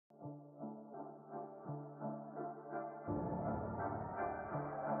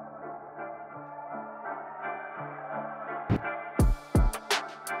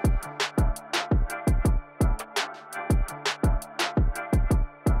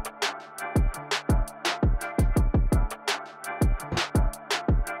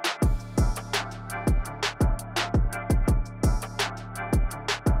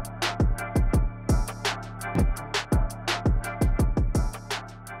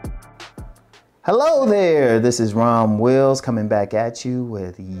Hello there, this is Rom Wills coming back at you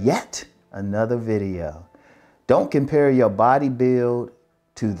with yet another video. Don't compare your body build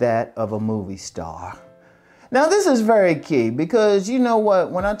to that of a movie star. Now this is very key because you know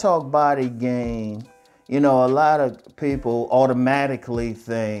what, when I talk body game, a lot of people automatically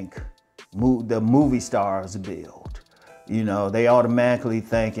think the movie stars build. They automatically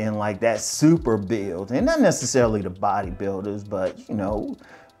thinking like that super build, and not necessarily the bodybuilders, but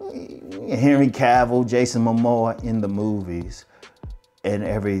Henry Cavill, Jason Momoa in the movies and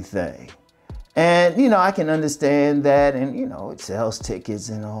everything. And, I can understand that, and, it sells tickets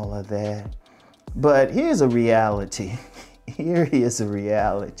and all of that. But here's a reality. Here is a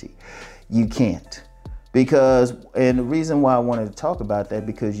reality. You can't. And the reason why I wanted to talk about that,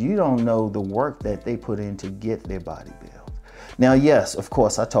 because you don't know the work that they put in to get their body built. Now, yes, of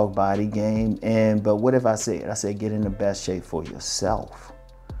course, I talk body game, but what if I said? I said get in the best shape for yourself.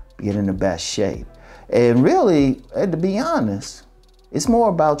 Get in the best shape. And really, to be honest, it's more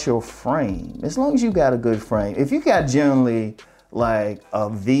about your frame. As long as you got a good frame. If you got generally like a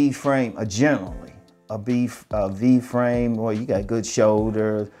V frame, a V frame, or you got good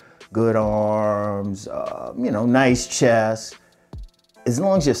shoulders, good arms, nice chest, as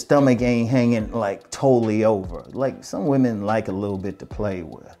long as your stomach ain't hanging like totally over. Like some women like a little bit to play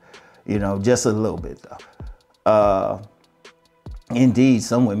with, just a little bit though. Indeed,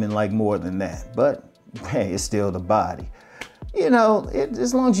 some women like more than that, but hey, it's still the body.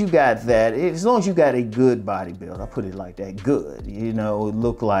 As long as you got that, as long as you got a good body build, I'll put it like that, good, it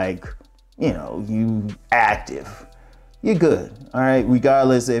look like, you active, you're good, all right?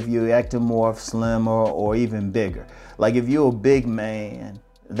 Regardless if you're ectomorph, slimmer, or even bigger. Like if you're a big man,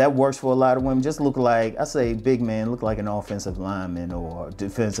 that works for a lot of women. Just look like, I say big man, look like an offensive lineman or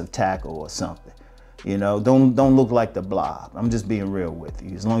defensive tackle or something. Don't look like the Blob. I'm just being real with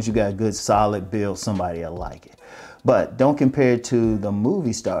you. As long as you got a good solid build, somebody will like it. But don't compare it to the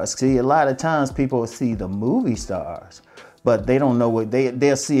movie stars. See, a lot of times people see the movie stars, but they don't know what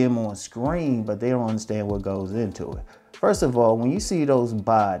they'll see them on screen, but they don't understand what goes into it. First of all, when you see those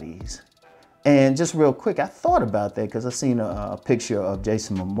bodies, and just real quick, I thought about that because I seen a picture of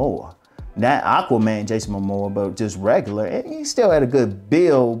Jason Momoa. Not Aquaman Jason Momoa, but just regular. And he still had a good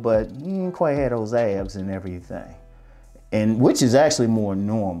build, but he didn't quite have those abs and everything. And which is actually more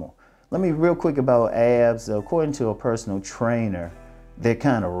normal. Let me real quick about abs. According to a personal trainer, they're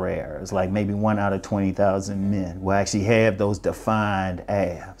kind of rare. It's like maybe 1 out of 20,000 men will actually have those defined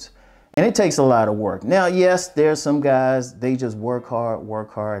abs. And it takes a lot of work. Now, yes, there's some guys, they just work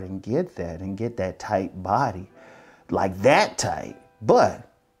hard and get that tight body, like that tight. But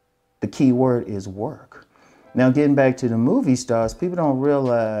the key word is work. Now, getting back to the movie stars, people don't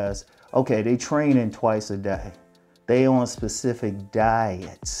realize, okay, they training twice a day. They on specific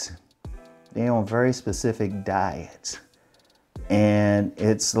diets. They on very specific diets. And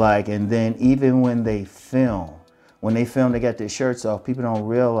it's like, and then even when they film, they got their shirts off, people don't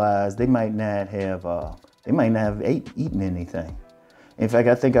realize they might not have eaten anything. In fact,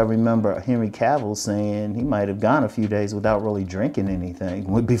 I think I remember Henry Cavill saying he might have gone a few days without really drinking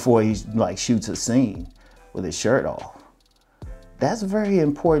anything before he like shoots a scene with his shirt off. That's very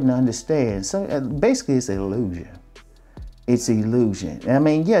important to understand. So basically it's illusion. It's illusion. I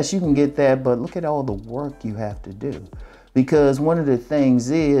mean, yes, you can get that, but look at all the work you have to do. Because one of the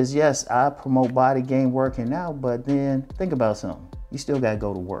things is, yes, I promote body game working out, but then think about something. You still got to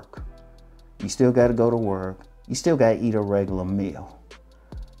go to work. You still got to go to work. You still got to eat a regular meal.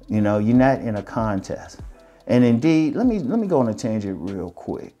 You're not in a contest. And indeed, let me go on a tangent real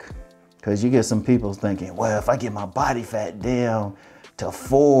quick, because you get some people thinking, well, if I get my body fat down to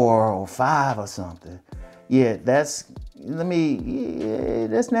 4 or 5 or something, yeah, that's not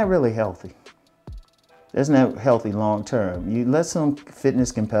really healthy. That's not healthy long term. You let some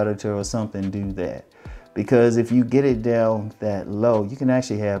fitness competitor or something do that, because if you get it down that low, you can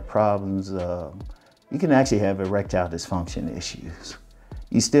actually have problems. You can actually have erectile dysfunction issues.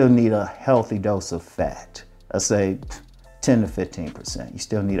 You still need a healthy dose of fat. I say 10 to 15%. You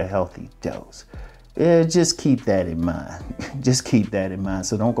still need a healthy dose. Yeah, just keep that in mind. Just keep that in mind.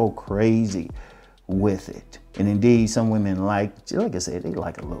 So don't go crazy with it. And indeed, some women like I said, they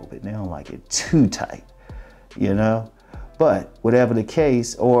like a little bit. They don't like it too tight, But whatever the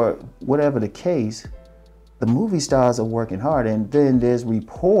case, the movie stars are working hard. And then there's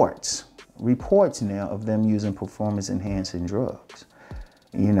reports now of them using performance enhancing drugs.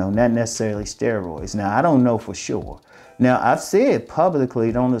 Not necessarily steroids. Now, I don't know for sure. Now, I've said publicly,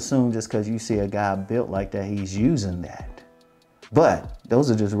 don't assume just because you see a guy built like that, he's using that. But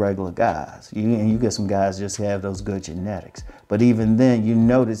those are just regular guys. And you get some guys just have those good genetics. But even then, you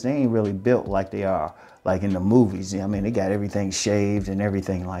notice they ain't really built like they are like in the movies. I mean, they got everything shaved and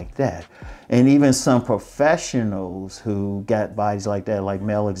everything like that. And even some professionals who got bodies like that, like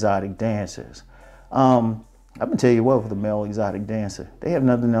male exotic dancers. I'm gonna tell you what, with a male exotic dancer, they have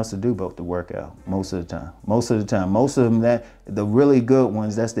nothing else to do but to work out most of the time. Most of them, that the really good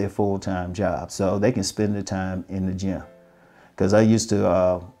ones, that's their full-time job. So they can spend the time in the gym. Because I used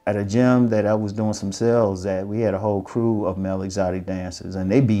to, at a gym that I was doing some sales at, we had a whole crew of male exotic dancers,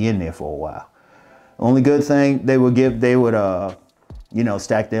 and they'd be in there for a while. Only good thing they would, you know,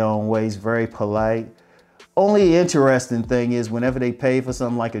 stack their own weights, very polite. Only interesting thing is whenever they pay for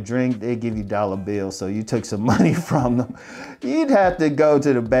something like a drink, they give you dollar bills. So you took some money from them. You'd have to go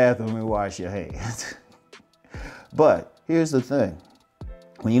to the bathroom and wash your hands. But here's the thing.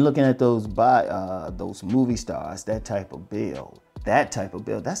 When you're looking at those movie stars, that type of build,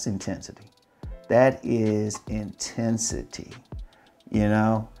 that's intensity. That is intensity. You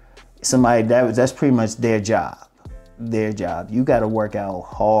know, somebody that's pretty much their job. You got to work out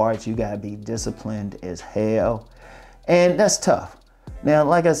hard. You got to be disciplined as hell. And that's tough. Now,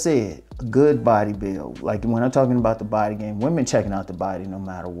 like I said, a good body build. Like when I'm talking about the body game, women checking out the body no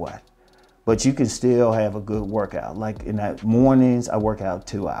matter what. But you can still have a good workout. Like in the mornings, I work out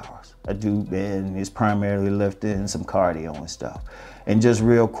 2 hours. I do, and it's primarily lifting and some cardio and stuff. And just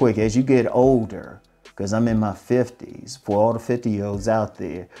real quick, as you get older, because I'm in my 50s, for all the 50-year-olds out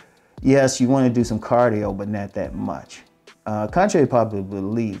there, yes, you want to do some cardio, but not that much. Contrary to popular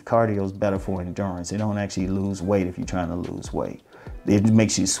belief, cardio is better for endurance. It don't actually lose weight if you're trying to lose weight. It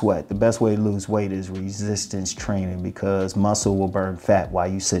makes you sweat. The best way to lose weight is resistance training, because muscle will burn fat while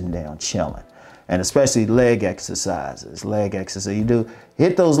you're sitting down chilling. And especially leg exercises. You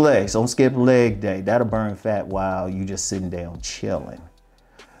hit those legs. Don't skip leg day. That'll burn fat while you just sitting down chilling.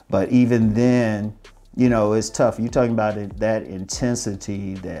 But even then, you know, it's tough. You're talking about that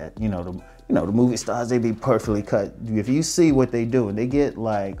intensity that, the movie stars, they be perfectly cut. If you see what they do, they get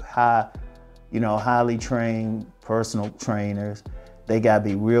like highly trained personal trainers. They gotta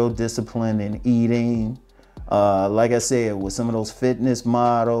be real disciplined in eating. Like I said, with some of those fitness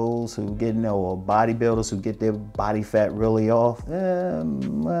models who get, or bodybuilders who get their body fat really off,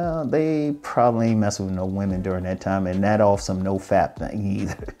 well, they probably ain't messing with no women during that time, and not off some no fat thing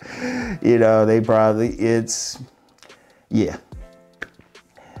either. They probably, yeah.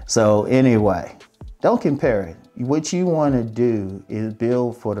 So anyway, don't compare it. What you want to do is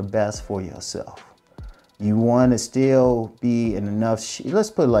build for the best for yourself. You want to still be in enough,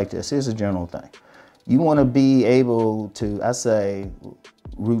 let's put it like this, here's a general thing. You want to be able to, I say,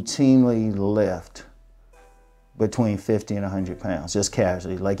 routinely lift between 50 and 100 pounds, just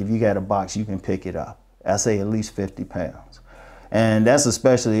casually. Like if you got a box, you can pick it up. I say at least 50 pounds. And that's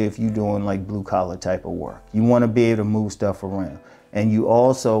especially if you're doing like blue collar type of work. You want to be able to move stuff around. And you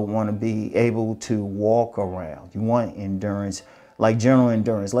also want to be able to walk around. You want endurance, like general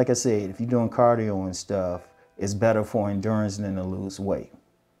endurance. Like I said, if you're doing cardio and stuff, it's better for endurance than to lose weight.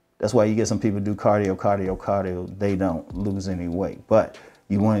 That's why you get some people do cardio, they don't lose any weight. But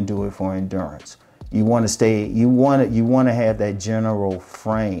you want to do it for endurance. You want to have that general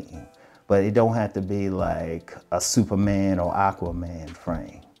frame, but it don't have to be like a Superman or Aquaman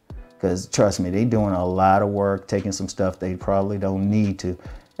frame. Because trust me, they doing a lot of work, taking some stuff they probably don't need to,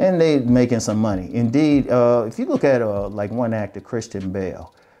 and they making some money. Indeed, if you look at like one actor, Christian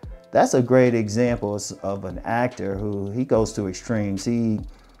Bale, that's a great example of an actor who he goes to extremes. He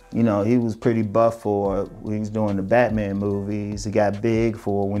was pretty buff for when he was doing the Batman movies. He got big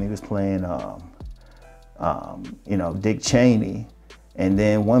for when he was playing, Dick Cheney. And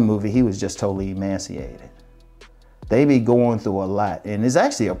then one movie, he was just totally emaciated. They be going through a lot, and it's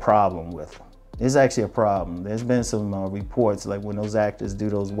actually a problem with them. It's actually a problem. There's been some reports, like when those actors do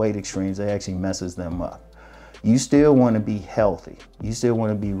those weight extremes, it actually messes them up. You still want to be healthy. You still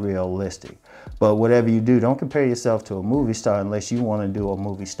want to be realistic. But whatever you do, don't compare yourself to a movie star unless you want to do a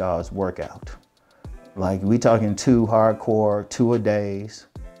movie star's workout. Like we talking 2 hardcore, 2-a-days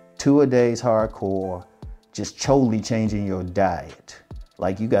hardcore, just totally changing your diet.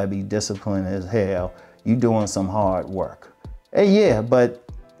 Like you gotta be disciplined as hell. You doing some hard work. And yeah, but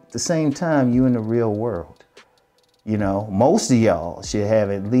at the same time, you in the real world. Most of y'all should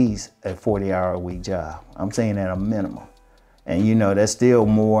have at least a 40-hour-a-week job. I'm saying at a minimum. And that's still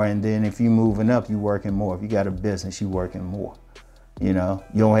more. And then if you moving up, you working more. If you got a business, you working more. You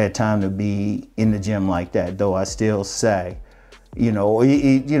don't have time to be in the gym like that. Though I still say,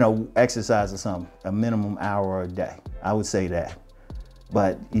 exercise or something, a minimum hour a day. I would say that.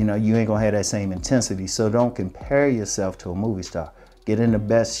 but you know, you ain't gonna have that same intensity. So don't compare yourself to a movie star. Get in the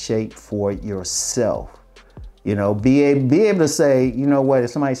best shape for yourself. You know, be able to say, you know what,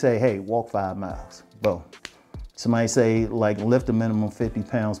 if somebody say, hey, walk 5 miles, boom. Somebody say, like, lift a minimum 50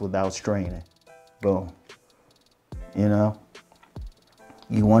 pounds without straining, boom. You know,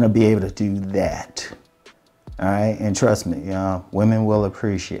 you wanna be able to do that, all right? And trust me, women will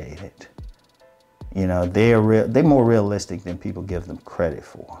appreciate it. You know, they're more realistic than people give them credit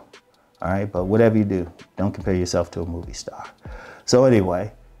for, all right? But whatever you do, don't compare yourself to a movie star. So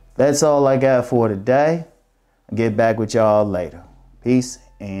anyway, that's all I got for today. I'll get back with y'all later. Peace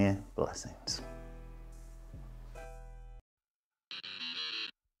and blessings.